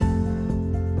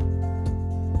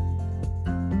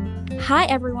Hi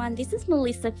everyone, this is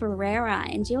Melisa Ferreira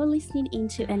and you're listening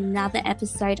into another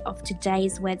episode of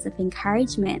today's Words of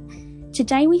Encouragement.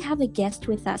 Today we have a guest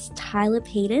with us, Tyler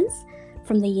Peters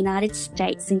from the United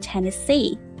States in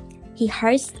Tennessee. He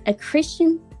hosts a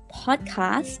Christian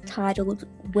podcast titled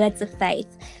Words of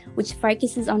Faith, which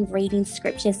focuses on reading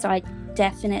scripture. So I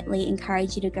definitely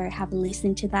encourage you to go have a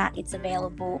listen to that. It's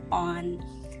available on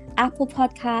Apple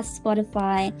Podcasts,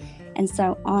 Spotify, and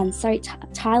so on. So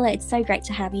Tyler, it's so great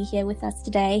to have you here with us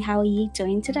today. How are you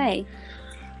doing today?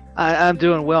 I'm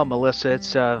doing well, Melissa.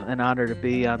 It's an honor to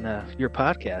be on your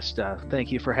podcast.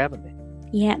 Thank you for having me.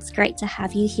 Yeah, it's great to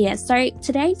have you here. So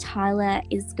today, Tyler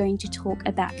is going to talk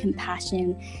about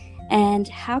compassion and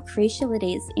how crucial it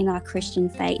is in our Christian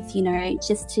faith,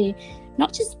 just to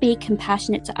not just be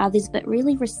compassionate to others, but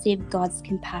really receive God's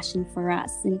compassion for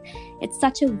us. And it's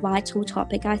such a vital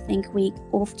topic. I think we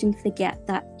often forget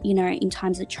that, in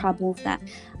times of trouble, that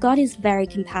God is very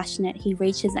compassionate. He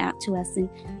reaches out to us, and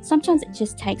sometimes it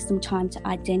just takes some time to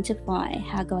identify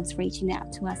how God's reaching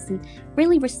out to us and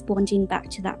really responding back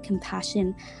to that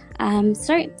compassion.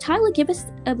 So Tyler, give us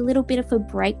a little bit of a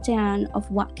breakdown of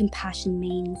what compassion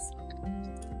means.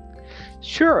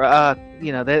 Sure.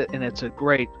 And it's a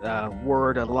great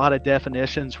word, a lot of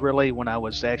definitions really when I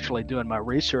was actually doing my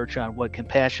research on what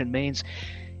compassion means.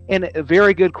 And a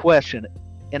very good question.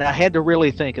 And I had to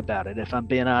really think about it, if I'm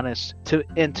being honest.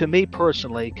 To me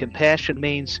personally, compassion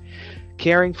means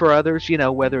caring for others,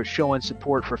 whether it's showing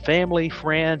support for family,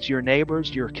 friends, your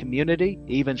neighbors, your community,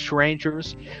 even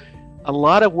strangers. A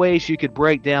lot of ways you could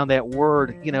break down that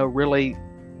word, really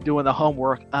doing the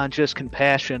homework on just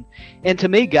compassion. And to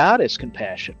me, God is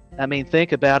compassion. I mean,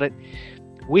 think about it.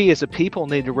 We as a people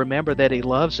need to remember that He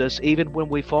loves us even when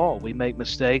we fall. We make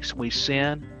mistakes, we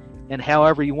sin. And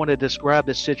however you want to describe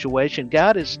this situation,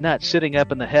 God is not sitting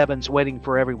up in the heavens waiting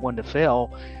for everyone to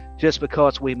fail just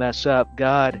because we mess up.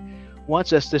 God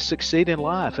wants us to succeed in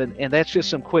life. And that's just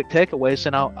some quick takeaways,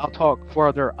 and I'll talk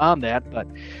further on that. But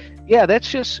yeah, that's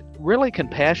just really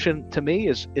compassion to me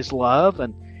is love,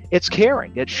 and it's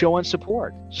caring, it's showing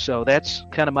support. So that's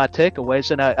kind of my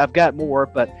takeaways, and I've got more,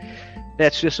 but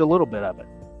that's just a little bit of it.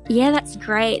 Yeah, that's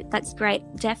great. That's great.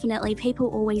 Definitely. People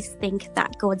always think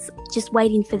that God's just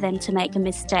waiting for them to make a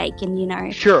mistake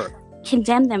and, sure,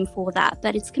 condemn them for that.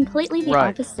 But it's completely the right.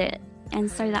 opposite.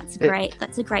 And so that's great.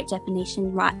 That's a great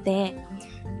definition right there.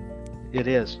 It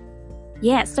is.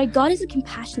 Yeah, so God is a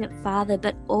compassionate Father,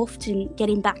 but often,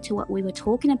 getting back to what we were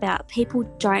talking about, people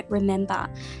don't remember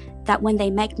that when they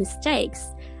make mistakes,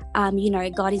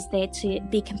 God is there to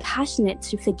be compassionate,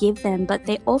 to forgive them, but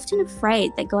they're often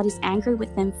afraid that God is angry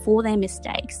with them for their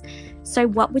mistakes. So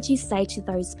what would you say to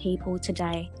those people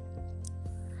today?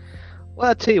 Well,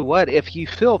 I'll tell you what, if you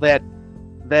feel that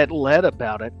led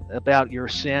about your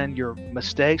sin, your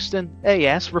mistakes, then hey,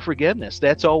 ask for forgiveness.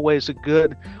 That's always a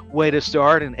good way to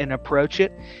start and approach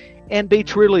it. And be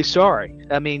truly sorry.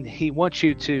 I mean, He wants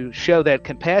you to show that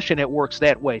compassion. It works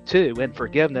that way too, in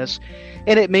forgiveness.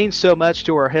 And it means so much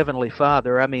to our Heavenly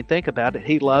Father. I mean, think about it.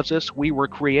 He loves us. We were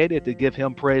created to give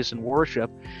Him praise and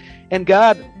worship. And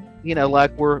God,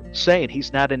 like we're saying,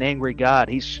 He's not an angry God.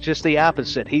 He's just the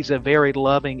opposite. He's a very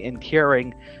loving and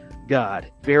caring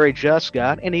God, very just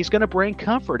God. And He's going to bring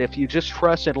comfort if you just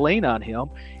trust and lean on Him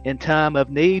in time of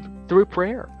need through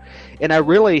prayer. And I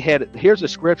really here's a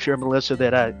scripture, Melissa,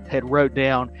 that I had wrote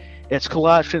down. It's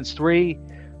Colossians 3,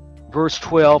 verse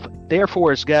 12.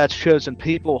 Therefore, as God's chosen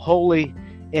people, holy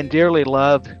and dearly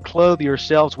loved, clothe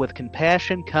yourselves with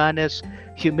compassion, kindness,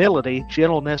 humility,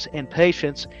 gentleness, and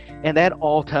patience. And that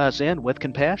all ties in with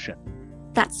compassion.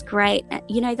 That's great.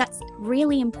 That's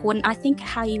really important. I think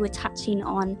how you were touching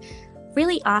on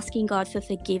really asking God for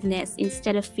forgiveness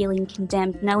instead of feeling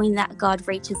condemned, knowing that God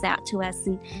reaches out to us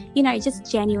and, just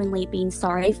genuinely being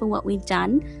sorry for what we've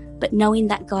done, but knowing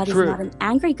that God is not an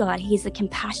angry God. He's a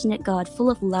compassionate God full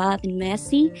of love and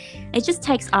mercy. It just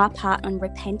takes our part on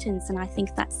repentance. And I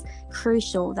think that's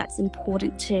crucial. That's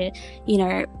important to,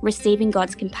 receiving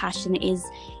God's compassion is,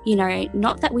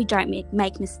 not that we don't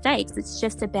make mistakes. It's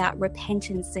just about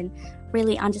repentance and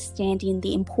really understanding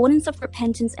the importance of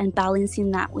repentance and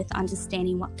balancing that with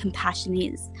understanding what compassion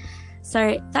is.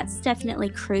 So that's definitely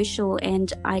crucial,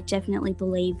 and I definitely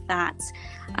believe that,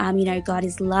 God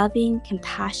is loving,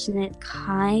 compassionate,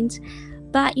 kind,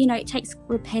 but, it takes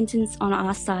repentance on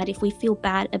our side if we feel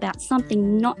bad about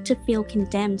something, not to feel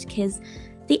condemned, because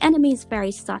the enemy is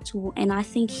very subtle, and I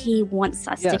think he wants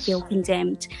us to feel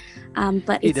condemned.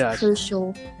 But it's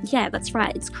crucial. Yeah, that's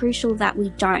right. It's crucial that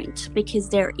we don't, because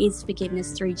there is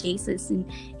forgiveness through Jesus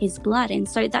and His blood. And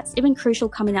so that's even crucial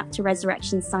coming up to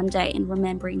Resurrection Sunday and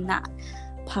remembering that.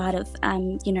 part of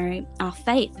our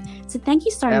faith. So thank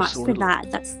you so Absolutely. much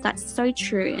for that. That's so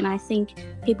true. And I think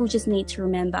people just need to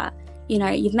remember,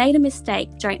 you've made a mistake.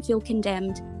 Don't feel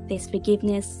condemned. There's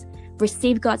forgiveness.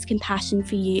 Receive God's compassion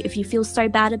for you. If you feel so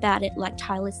bad about it, like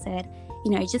Tyler said,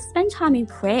 just spend time in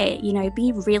prayer,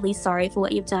 be really sorry for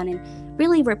what you've done and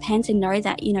really repent and know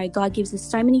that, God gives us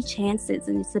so many chances,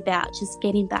 and it's about just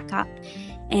getting back up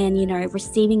and,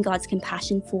 receiving God's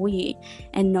compassion for you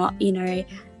and not,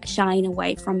 shying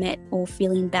away from it or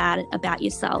feeling bad about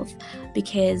yourself,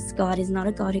 because God is not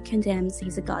a God who condemns.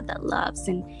 He's a God that loves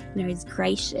and, is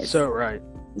gracious. So right.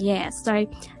 Yeah. So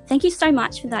thank you so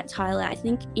much for that, Tyler. I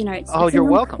think, you're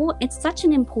welcome. It's such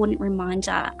an important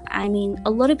reminder. I mean,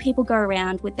 a lot of people go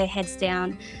around with their heads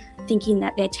down thinking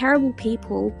that they're terrible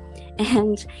people,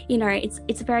 and,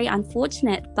 it's very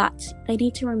unfortunate, but they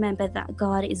need to remember that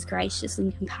God is gracious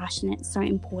and compassionate. So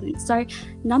important. So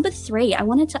number 3, I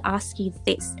wanted to ask you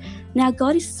this. Now,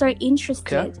 God is so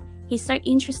interested. Okay. He's so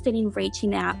interested in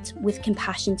reaching out with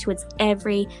compassion towards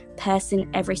every person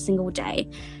every single day.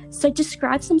 So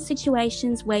describe some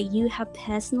situations where you have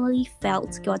personally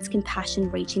felt God's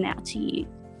compassion reaching out to you.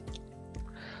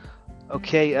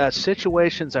 Okay,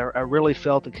 situations I really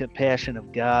felt the compassion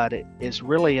of God is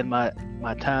really in my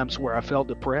times where I felt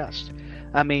depressed.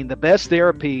 I mean, the best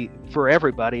therapy for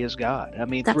everybody is God. I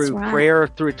mean, through prayer,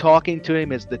 through talking to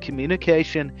Him, is the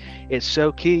communication is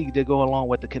so key to go along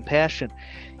with the compassion.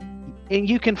 And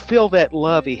you can feel that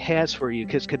love He has for you,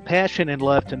 because compassion and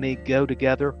love to me go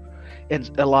together in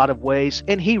a lot of ways.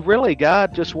 And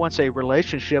God just wants a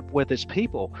relationship with His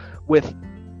people, with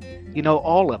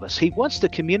all of us. He wants to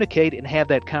communicate and have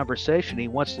that conversation. He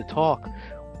wants to talk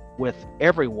with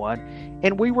everyone.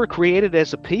 And we were created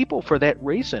as a people for that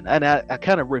reason. And I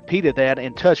kind of repeated that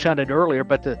and touched on it earlier,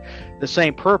 but the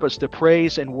same purpose, to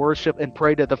praise and worship and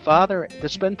pray to the Father, to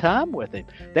spend time with Him.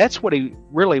 That's what He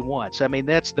really wants. I mean,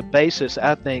 that's the basis,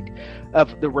 I think,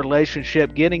 of the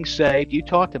relationship, getting saved. You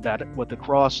talked about it with the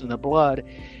cross and the blood.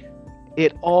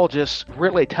 It all just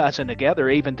really ties in together,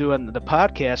 even doing the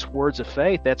podcast, Words of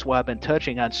Faith. That's why I've been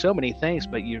touching on so many things.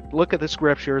 But you look at the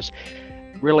scriptures,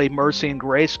 really mercy and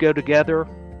grace go together,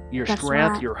 your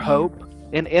strength, your hope,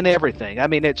 and everything. I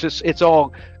mean, it's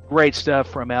all great stuff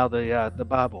from out of the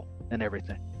Bible and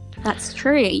everything. That's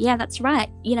true. Yeah, that's right.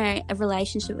 A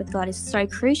relationship with God is so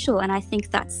crucial. And I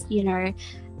think that's,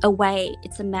 a way,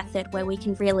 it's a method where we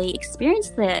can really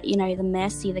experience the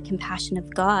mercy, the compassion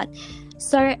of God.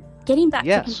 So getting back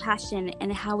to compassion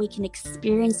and how we can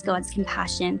experience God's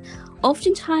compassion.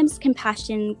 Oftentimes,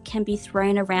 compassion can be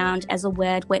thrown around as a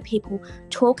word where people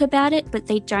talk about it, but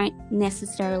they don't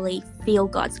necessarily feel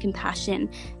God's compassion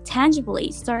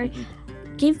tangibly. So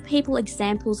give people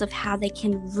examples of how they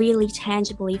can really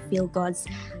tangibly feel God's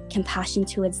compassion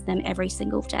towards them every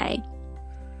single day.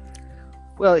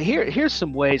 Well, here's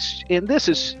some ways, and this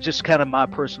is just kind of my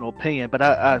personal opinion, but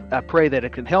I pray that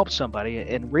it can help somebody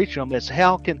and reach them, is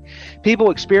how can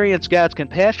people experience God's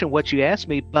compassion, what you asked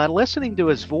me, by listening to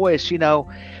His voice. A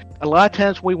lot of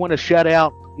times we want to shut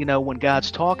out, when God's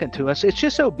talking to us. It's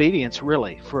just obedience,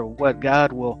 really, for what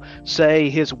God will say,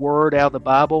 His word out of the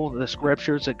Bible, the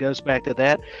scriptures, it goes back to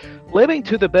that. Living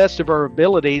to the best of our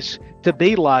abilities to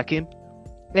be like Him,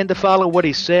 and to follow what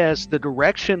He says. The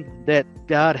direction that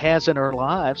God has in our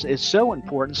lives is so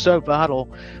important, so vital,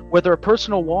 with our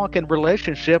personal walk and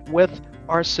relationship with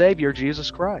our Savior, Jesus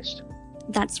Christ.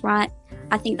 That's right.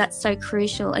 I think that's so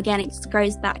crucial. Again, it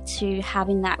goes back to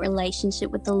having that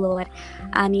relationship with the Lord.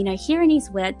 Hearing His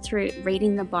word through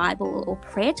reading the Bible or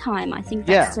prayer time. I think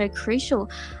that's so crucial.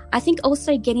 I think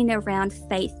also getting around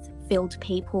faith-filled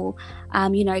people.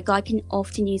 God can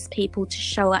often use people to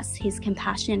show us His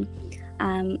compassion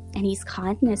and His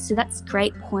kindness. So that's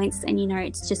great points. And,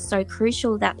 it's just so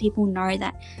crucial that people know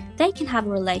that they can have a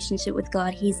relationship with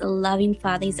God. He's a loving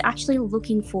Father. He's actually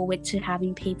looking forward to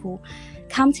having people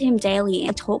come to Him daily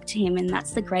and talk to Him. And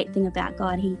that's the great thing about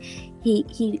God.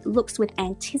 He looks with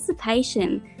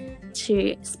anticipation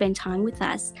to spend time with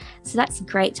us. So that's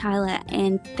great, Tyler.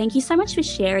 And thank you so much for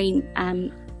sharing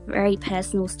very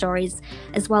personal stories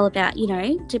as well about,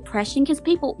 depression, because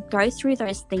people go through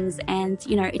those things and,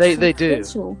 it's they do.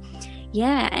 Crucial.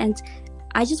 Yeah. And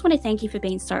I just want to thank you for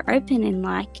being so open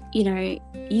and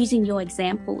using your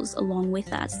examples along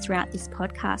with us throughout this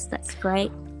podcast. That's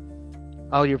great.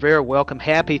 Oh, you're very welcome.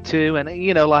 Happy to. And,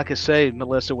 like I say,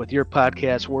 Melissa, with your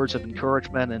podcast, Words of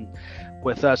Encouragement, and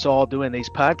with us all doing these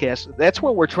podcasts, that's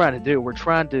what we're trying to do. We're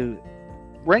trying to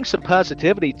bring some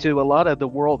positivity to a lot of the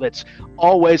world that's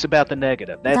always about the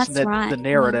negative. That's right. The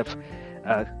narrative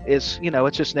is,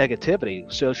 it's just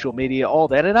negativity, social media, all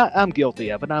that. And I'm guilty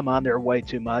of it. I'm on there way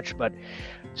too much. But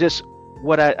just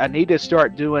what I need to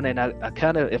start doing, and I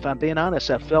kind of, if I'm being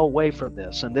honest, I fell away from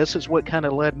this, and this is what kind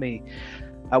of led me.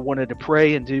 I wanted to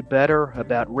pray and do better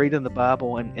about reading the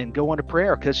Bible and go into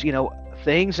prayer, because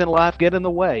things in life get in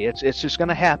the way. It's just going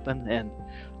to happen, and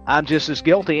I'm just as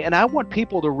guilty. And I want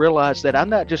people to realize that I'm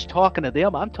not just talking to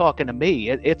them, I'm talking to me.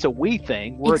 It's a we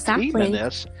thing. We're Exactly. a team in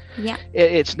this. Yeah.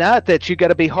 It's not that you got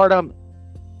to be hard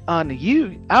on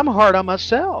you. I'm hard on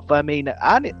myself. I mean,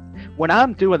 when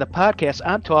I'm doing the podcast,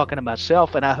 I'm talking to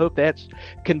myself, and I hope that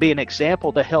can be an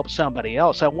example to help somebody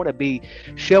else. I want to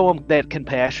show them that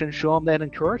compassion, show them that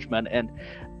encouragement, and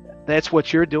that's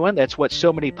what you're doing. That's what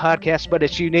so many podcasts, but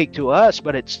it's unique to us,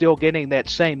 but it's still getting that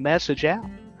same message out.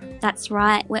 That's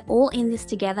right. We're all in this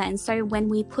together. And so when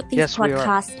we put these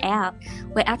podcasts out,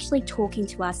 we're actually talking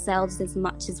to ourselves as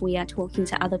much as we are talking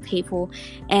to other people.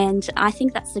 And I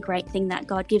think that's the great thing, that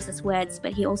God gives us words,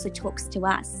 but he also talks to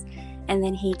us. And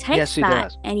then he takes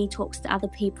that and he talks to other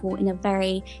people in a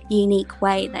very unique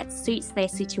way that suits their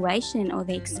situation or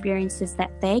the experiences that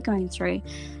they're going through.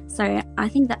 So I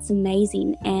think that's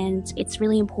amazing. And it's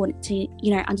really important to,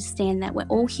 understand that we're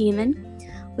all human.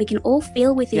 We can all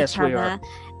feel with each other.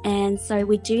 And so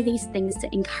we do these things to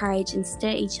encourage and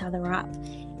stir each other up,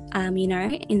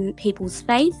 in people's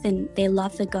faith and their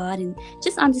love for God, and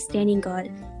just understanding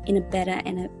God in a better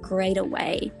and a greater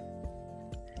way.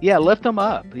 Yeah, lift them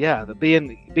up. Yeah,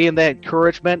 being that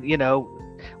encouragement.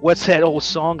 What's that old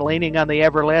song, "Leaning on the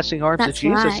Everlasting Arms of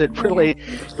Jesus"? Right.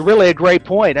 It's really a great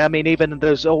point. I mean, even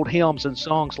those old hymns and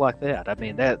songs like that. I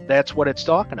mean, that's what it's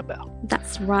talking about.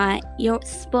 That's right. You're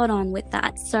spot on with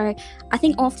that. So I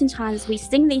think oftentimes we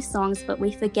sing these songs, but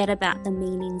we forget about the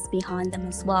meanings behind them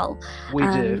as well. We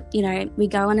do. We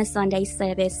go on a Sunday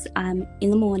service in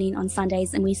the morning on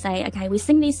Sundays, and we say, okay, we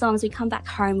sing these songs, we come back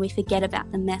home, we forget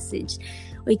about the message.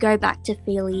 We go back to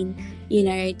feeling,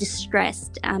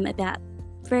 distressed about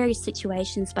various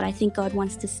situations, but I think God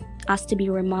wants us to be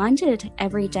reminded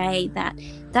every day that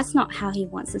that's not how he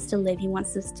wants us to live. He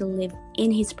wants us to live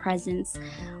in his presence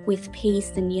with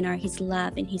peace and, his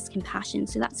love and his compassion.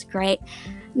 So that's great.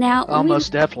 Now,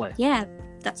 most definitely. Yeah,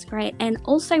 that's great. And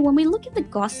also when we look at the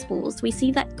Gospels, we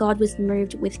see that God was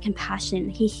moved with compassion.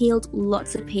 He healed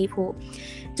lots of people.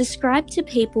 Describe to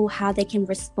people how they can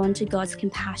respond to God's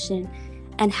compassion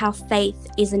and how faith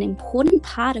is an important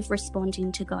part of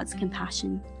responding to God's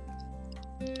compassion.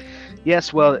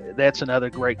 Yes, well, that's another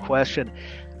great question.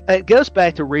 It goes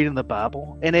back to reading the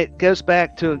Bible, and it goes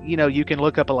back to, you can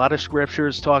look up a lot of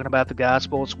scriptures talking about the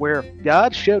Gospels where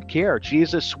God showed care.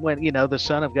 Jesus, when, the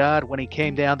Son of God, when he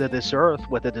came down to this earth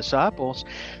with the disciples,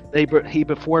 he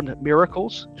performed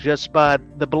miracles just by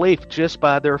the belief, just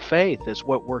by their faith is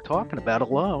what we're talking about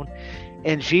alone.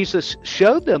 And Jesus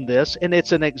showed them this, and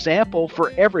it's an example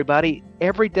for everybody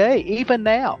every day, even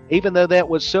now, even though that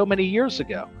was so many years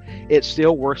ago. It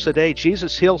still works today.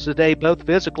 Jesus heals today, both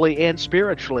physically and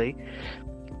spiritually.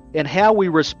 And how we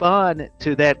respond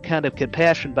to that kind of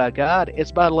compassion by God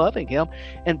is by loving him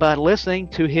and by listening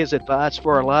to his advice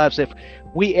for our lives. If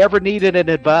we ever needed an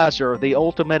advisor, the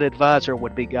ultimate advisor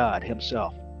would be God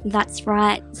himself. That's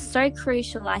right. So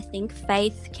crucial. I think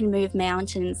faith can move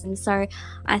mountains. And so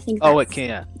I think it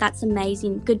can. That's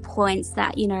amazing. Good points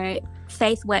that,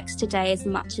 faith works today as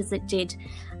much as it did,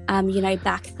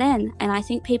 back then. And I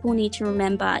think people need to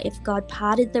remember, if God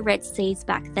parted the Red Seas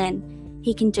back then,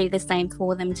 he can do the same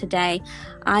for them today.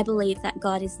 I believe that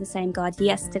God is the same God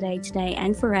yesterday, today,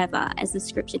 and forever, as the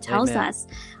scripture tells us.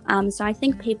 So I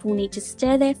think people need to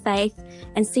stir their faith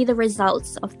and see the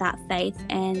results of that faith.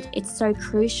 And it's so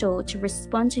crucial to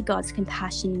respond to God's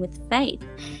compassion with faith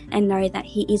and know that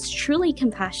he is truly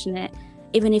compassionate.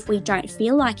 Even if we don't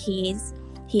feel like he is,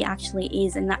 he actually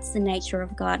is. And that's the nature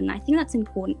of God. And I think that's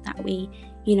important that we,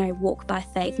 walk by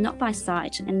faith, not by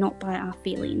sight, and not by our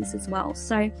feelings as well.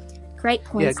 So great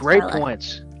points. Yeah, great Tyler.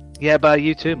 Points. Yeah, by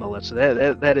you too,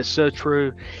 Melissa. That is so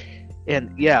true.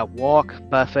 And yeah, walk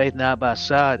by faith, not by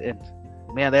sight. And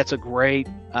man, that's a great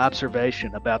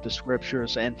observation about the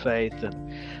scriptures and faith.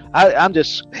 And I'm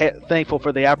just thankful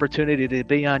for the opportunity to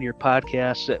be on your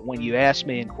podcast. That when you asked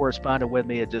me and corresponded with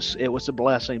me, it was a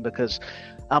blessing, because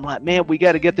I'm like, man, we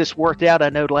got to get this worked out. I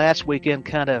know last weekend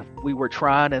we were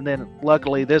trying, and then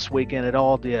luckily this weekend it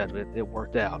all did. It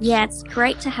worked out. Yeah, it's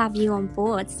great to have you on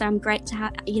board. So I'm grateful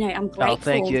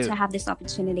to have this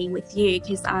opportunity with you,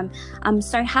 because I'm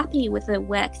so happy with the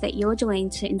work that you're doing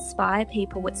to inspire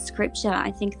people with scripture.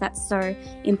 I think that's so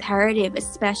imperative,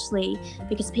 especially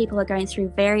because people are going through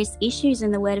various issues,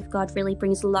 and the word of God really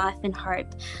brings life and hope.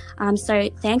 I'm so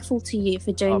thankful to you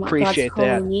for doing what God's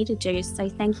calling you to do. So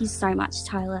thank you so much,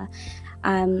 Tyler.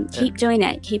 Keep doing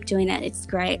it. It's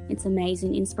great. It's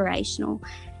amazing, inspirational.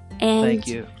 Thank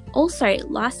you. Also,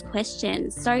 last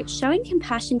question. So, showing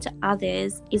compassion to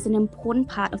others is an important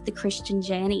part of the Christian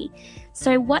journey.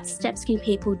 So, what steps can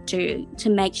people do to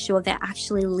make sure they're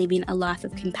actually living a life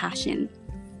of compassion?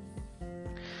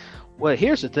 Well,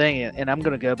 here's the thing, and I'm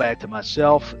going to go back to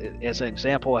myself as an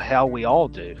example of how we all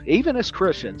do. Even as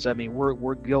Christians, I mean,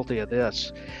 we're guilty of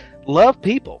this. Love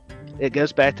people. It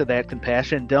goes back to that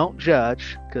compassion. Don't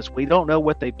judge, because we don't know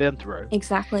what they've been through.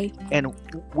 Exactly. And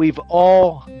we've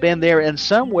all been there in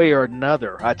some way or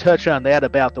another. I touch on that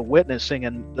about the witnessing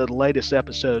in the latest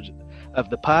episode of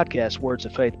the podcast, Words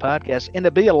of Faith podcast, and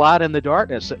to be a light in the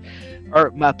darkness.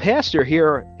 My pastor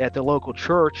here at the local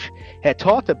church had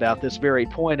talked about this very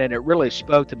point, and it really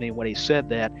spoke to me when he said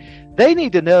that. They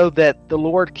need to know that the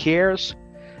Lord cares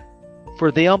for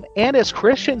them, and as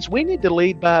Christians, we need to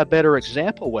lead by a better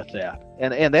example with that.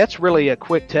 And that's really a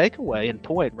quick takeaway and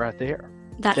point right there.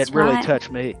 That really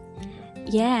touched me.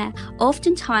 Yeah.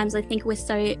 Oftentimes, I think we're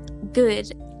so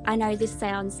good. I know this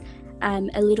sounds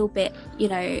a little bit,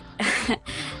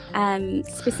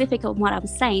 specific on what I'm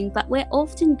saying, but we're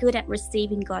often good at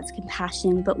receiving God's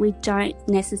compassion, but we don't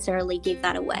necessarily give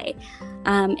that away.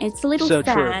 It's a little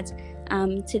sad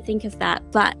to think of that,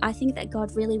 but I think that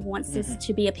God really wants us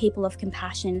to be a people of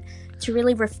compassion, to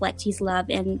really reflect his love,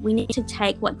 and we need to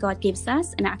take what God gives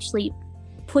us and actually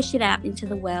push it out into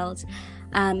the world,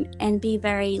 and be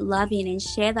very loving and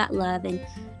share that love, and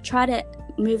try to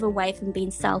move away from being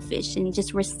selfish and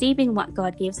just receiving what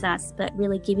God gives us, but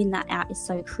really giving that out is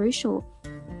so crucial.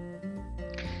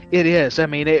 It is. I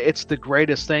mean, it's the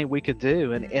greatest thing we could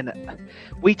do, and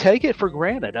we take it for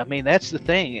granted. I mean, that's the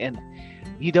thing, and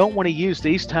you don't want to use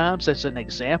these times as an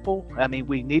example. I mean,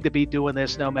 we need to be doing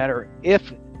this no matter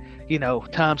if,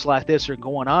 times like this are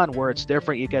going on where it's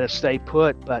different, you got to stay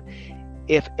put, but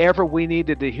if ever we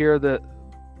needed to hear the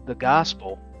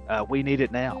gospel, we need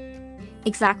it now.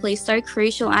 Exactly. So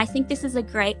crucial. I think this is a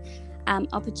great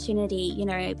opportunity.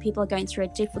 People are going through a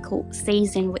difficult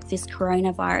season with this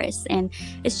coronavirus, and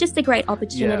it's just a great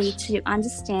opportunity to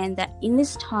understand that in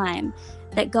this time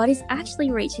that God is actually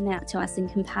reaching out to us in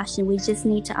compassion. We just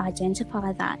need to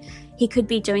identify that. He could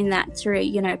be doing that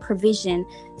through, provision,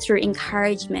 through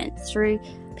encouragement, through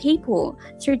people,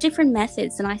 through different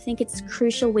methods. And I think it's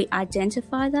crucial we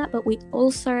identify that, but we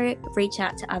also reach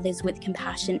out to others with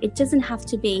compassion. It doesn't have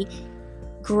to be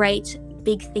great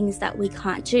big things that we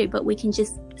can't do, but we can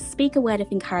just speak a word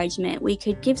of encouragement. We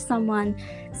could give someone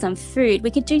some food. We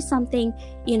could do something,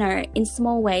 in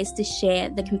small ways to share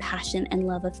the compassion and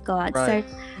love of God. Right.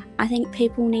 So I think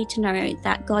people need to know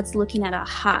that God's looking at our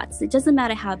hearts. It doesn't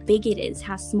matter how big it is,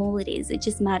 how small it is. It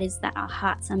just matters that our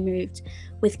hearts are moved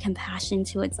with compassion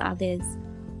towards others.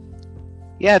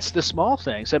 Yeah, it's the small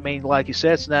things. I mean, like you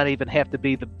said, it's not even have to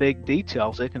be the big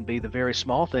details. It can be the very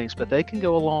small things, but they can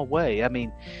go a long way. I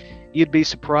mean, you'd be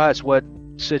surprised what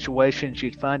situations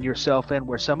you'd find yourself in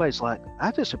where somebody's like,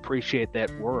 I just appreciate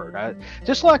that word.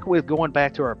 Just like with going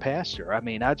back to our pastor. I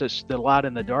mean, the light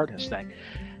in the darkness thing.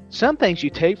 Some things you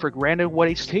take for granted what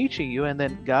he's teaching you, and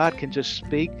then God can just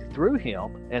speak through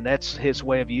him, and that's his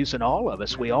way of using all of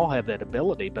us. We all have that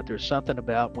ability, but there's something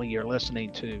about when you're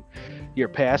listening to your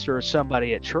pastor or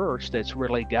somebody at church that's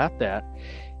really got that,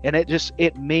 and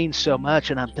it means so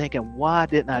much. And I'm thinking, why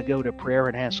didn't I go to prayer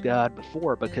and ask God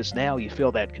before? Because now you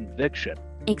feel that conviction.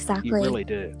 Exactly. You really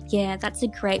do. Yeah, that's a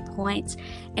great point.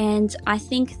 And I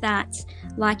think that,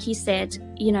 like you said,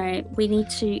 we need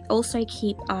to also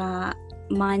keep our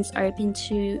minds open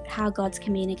to how God's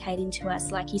communicating to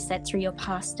us, like you said, through your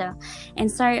pastor. And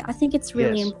so I think it's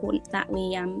really important that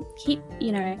we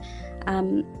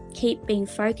keep being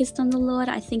focused on the Lord.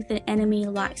 I think the enemy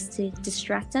likes to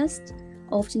distract us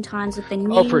oftentimes with the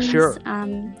news. Oh, for sure.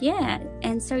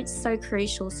 And so it's so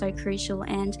crucial.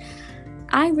 And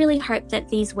I really hope that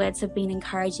these words have been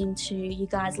encouraging to you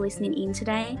guys listening in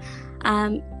today.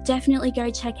 Definitely go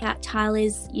check out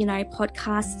Tyler's,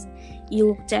 podcasts.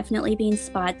 You'll definitely be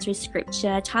inspired through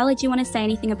scripture. Tyler, do you want to say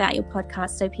anything about your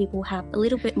podcast so people have a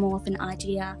little bit more of an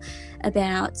idea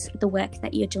about the work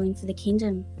that you're doing for the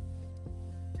kingdom?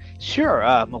 Sure,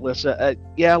 Melissa.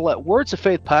 Words of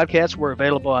Faith podcasts were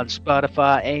available on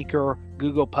Spotify, Anchor,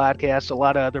 Google Podcasts, a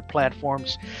lot of other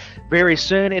platforms very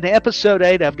soon. In episode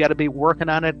 8, I've got to be working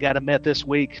on it. Got to met this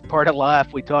week. Part of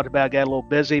life we talked about, got a little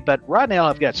busy, but right now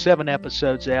I've got 7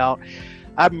 episodes out.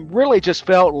 I'm really just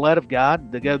felt led of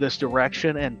God to go this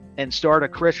direction and start a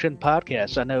Christian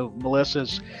podcast. I know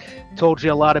Melissa's told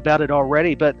you a lot about it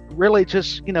already, but really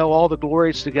just, all the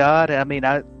glories to God. I mean,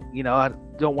 I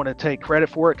don't want to take credit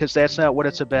for it because that's not what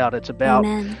it's about. It's about,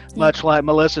 much like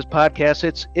Melissa's podcast,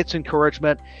 it's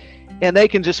encouragement. And they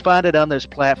can just find it on those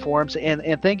platforms.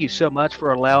 And thank you so much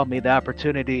for allowing me the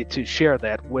opportunity to share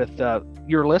that with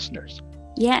your listeners.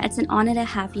 Yeah, it's an honor to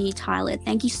have you, Tyler.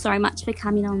 Thank you so much for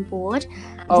coming on board.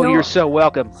 Oh, you're so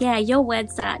welcome. Yeah, your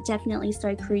words are definitely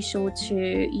so crucial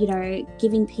to,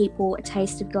 giving people a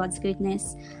taste of God's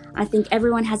goodness. I think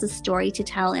everyone has a story to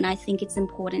tell, and I think it's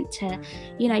important to,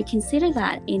 consider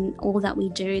that in all that we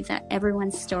do, that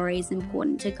everyone's story is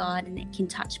important to God and it can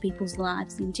touch people's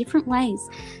lives in different ways.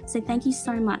 So thank you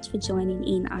so much for joining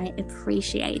in. I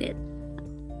appreciate it.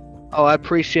 Oh, I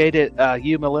appreciate it,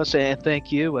 you, Melissa, and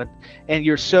thank you. And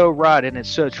you're so right, and it's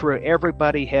so true.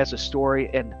 Everybody has a story,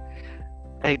 and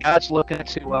hey, God's looking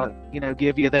to,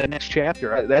 give you the next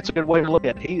chapter. That's a good way to look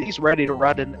at it. He's ready to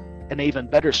write an even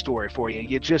better story for you.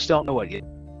 You just don't know it yet.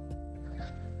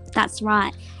 That's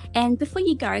right. And before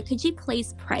you go, could you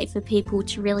please pray for people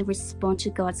to really respond to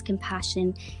God's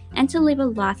compassion and to live a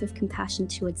life of compassion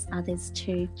towards others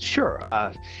too? Sure.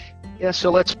 So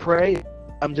let's pray.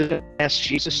 I'm just going to ask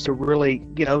Jesus to really,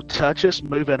 touch us,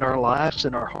 move in our lives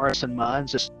and our hearts and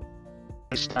minds at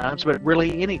these times, but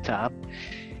really any time.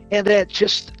 And that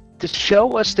just to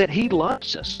show us that he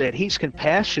loves us, that he's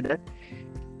compassionate,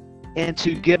 and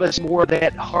to give us more of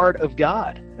that heart of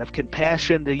God, of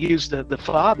compassion, to use the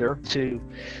Father to,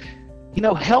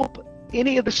 help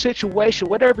any of the situation,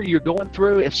 whatever you're going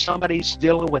through. If somebody's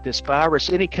dealing with this virus,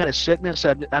 any kind of sickness,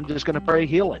 I'm just going to pray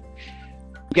healing.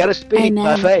 You got to speak Amen.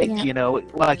 by faith, Yeah.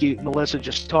 like you, Melissa,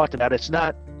 just talked about. It's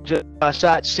not just by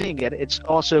sight seeing it. It's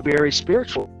also very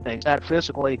spiritual things, not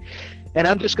physically. And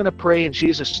I'm just going to pray in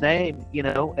Jesus' name,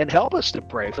 and help us to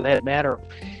pray for that matter.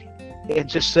 And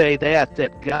just say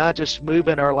that God just move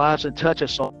in our lives and touch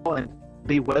us all and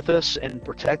be with us and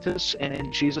protect us. And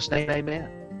in Jesus' name, amen.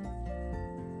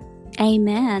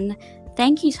 Amen.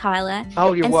 Thank you, Tyler.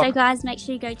 Oh, you're welcome. So, guys, make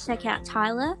sure you go check out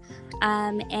Tyler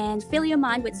and fill your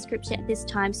mind with scripture at this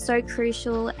time. So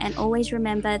crucial. And always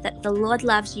remember that the Lord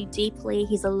loves you deeply.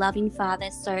 He's a loving Father.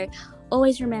 So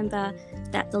always remember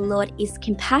that the Lord is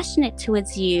compassionate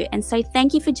towards you. And so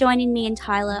thank you for joining me and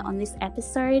Tyler on this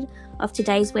episode of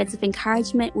today's Words of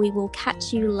Encouragement. We will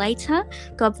catch you later.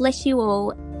 God bless you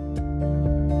all.